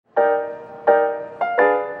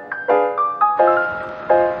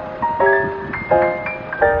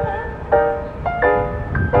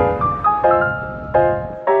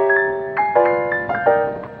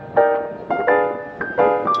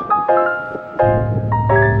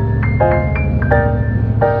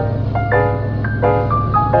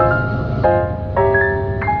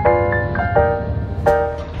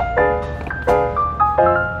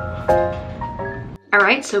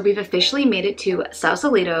So we've officially made it to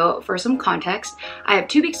Sausalito. For some context, I have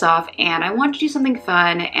 2 weeks off and I wanted to do something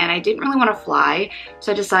fun and I didn't really want to fly.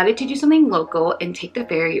 So I decided to do something local and take the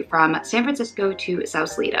ferry from San Francisco to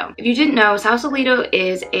Sausalito. If you didn't know, Sausalito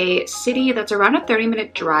is a city that's around a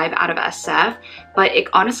 30-minute drive out of SF, but it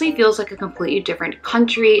honestly feels like a completely different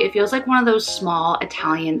country. It feels like one of those small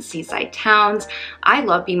Italian seaside towns. I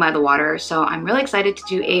love being by the water, so I'm really excited to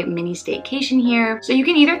do a mini staycation here. So you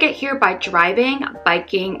can either get here by driving,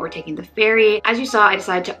 biking, or taking the ferry. As you saw, I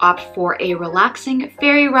decided to opt for a relaxing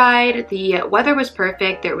ferry ride. The weather was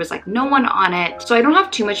perfect. There was like no one on it. So I don't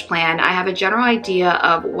have too much planned. I have a general idea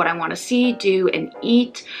of what I want to see, do, and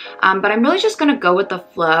eat, but I'm really just gonna go with the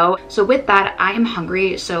flow. So with that, I am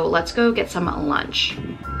hungry, so let's go get some lunch.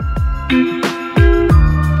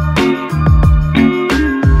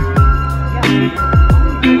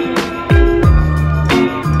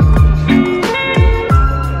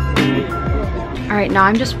 Alright, now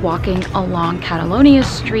I'm just walking along Caledonia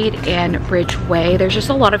Street and Bridgewater Way. There's just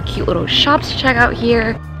a lot of cute little shops to check out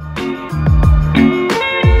here.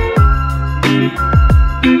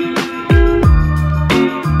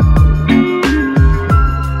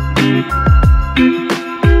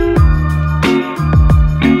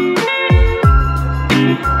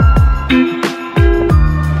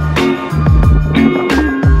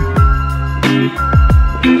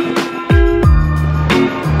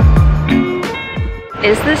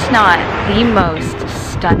 Is this not the most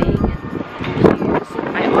stunning views?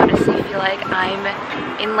 I honestly feel like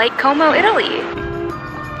I'm in Lake Como, Italy.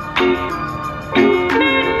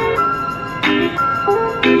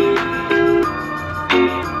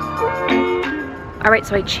 Alright,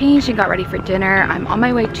 so I changed and got ready for dinner. I'm on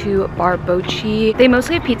my way to Bar Bocce. They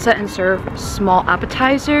mostly have pizza and serve small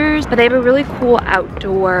appetizers, but they have a really cool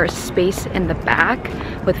outdoor space in the back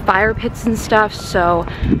with fire pits and stuff, so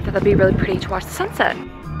I thought that'd be really pretty to watch the sunset.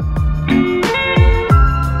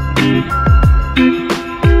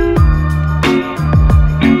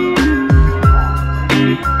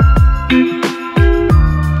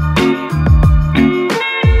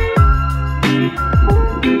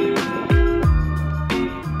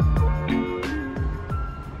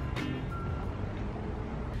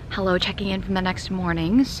 Hello, checking in from the next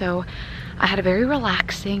morning. So I had a very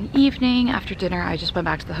relaxing evening. After dinner, I just went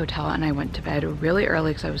back to the hotel and I went to bed really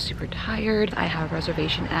early because I was super tired. I have a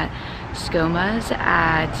reservation at Scoma's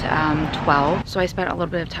at 12. So I spent a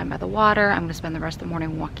little bit of time by the water. I'm gonna spend the rest of the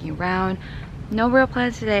morning walking around. No real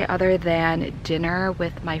plans today other than dinner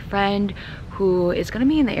with my friend who is gonna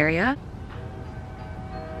be in the area.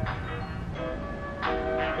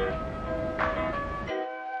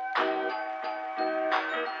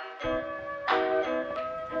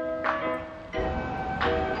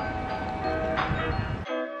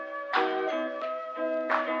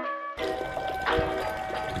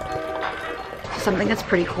 Something that's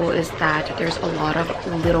pretty cool is that there's a lot of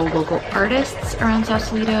little local artists around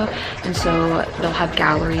Sausalito, and so they'll have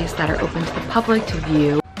galleries that are open to the public to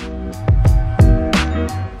view.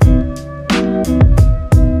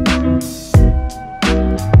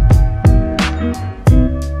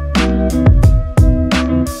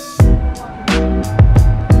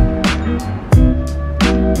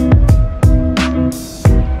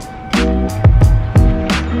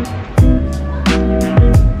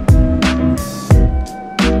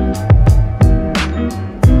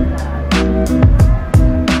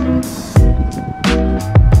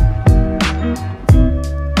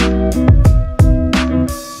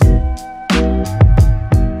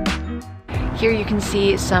 Here you can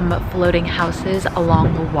see some floating houses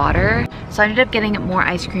along the water. So I ended up getting more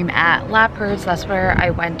ice cream at Lappert. So that's where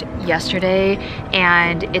I went yesterday,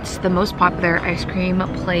 and it's the most popular ice cream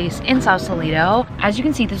place in Sausalito. As you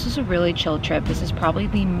can see, this is a really chill trip. This is probably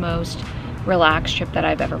the most relaxed trip that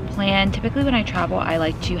I've ever planned. Typically when I travel, I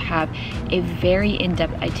like to have a very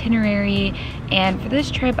in-depth itinerary, and for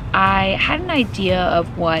this trip I had an idea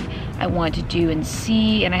of what I wanted to do and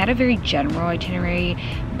see, and I had a very general itinerary,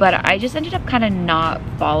 but I just ended up kind of not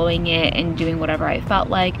following it and doing whatever I felt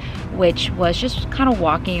like, which was just kind of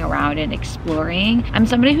walking around and exploring. I'm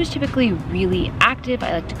somebody who's typically really active.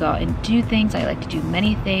 I like to go out and do things. I like to do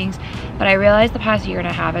many things, but I realized the past year and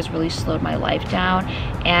a half has really slowed my life down,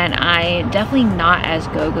 and I definitely not as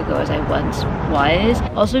go as I once was.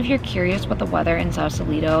 Also, if you're curious what the weather in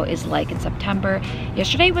Sausalito is like in September,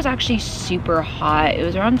 yesterday was actually super hot. It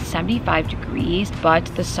was around 75 degrees, but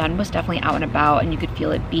the sun was definitely out and about and you could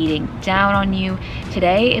feel it beating down on you.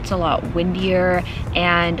 Today it's a lot windier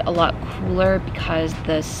and a lot cooler because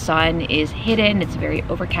the sun is hidden. It's very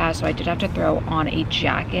overcast, so I did have to throw on a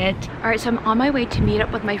jacket. All right, so I'm on my way to meet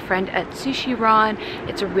up with my friend at Sushi Ran.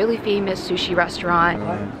 It's a really famous sushi restaurant.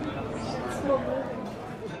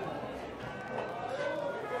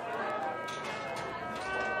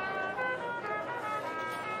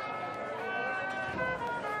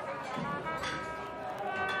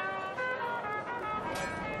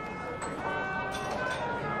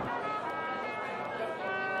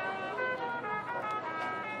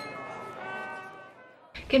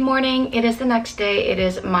 Good morning, it is the next day. It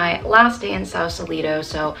is my last day in Sausalito,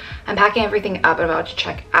 so I'm packing everything up and about to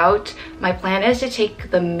check out. My plan is to take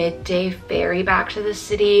the midday ferry back to the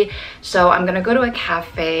city, so I'm gonna go to a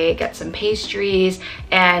cafe, get some pastries,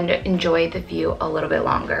 and enjoy the view a little bit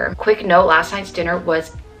longer. Quick note, last night's dinner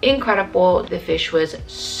was incredible. The fish was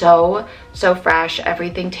so fresh.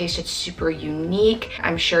 Everything tasted super unique.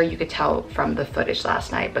 I'm sure you could tell from the footage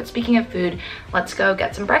last night, but speaking of food, let's go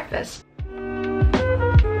get some breakfast.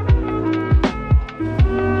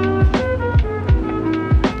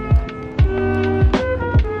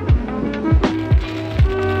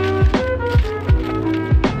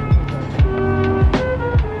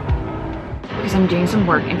 I'm doing some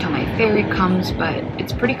work until my ferry comes, but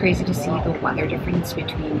it's pretty crazy to see the weather difference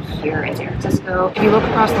between here and San Francisco. If you look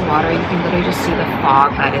across the water, you can literally just see the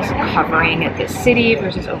fog that is covering this city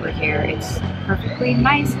versus over here. It's perfectly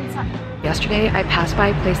nice and sunny. Yesterday, I passed by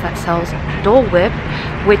a place that sells Dole Whip,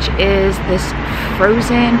 which is this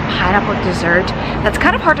frozen pineapple dessert that's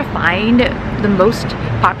kind of hard to find. The most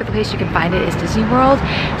popular place you can find it is Disney World,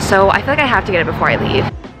 so I feel like I have to get it before I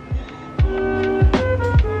leave.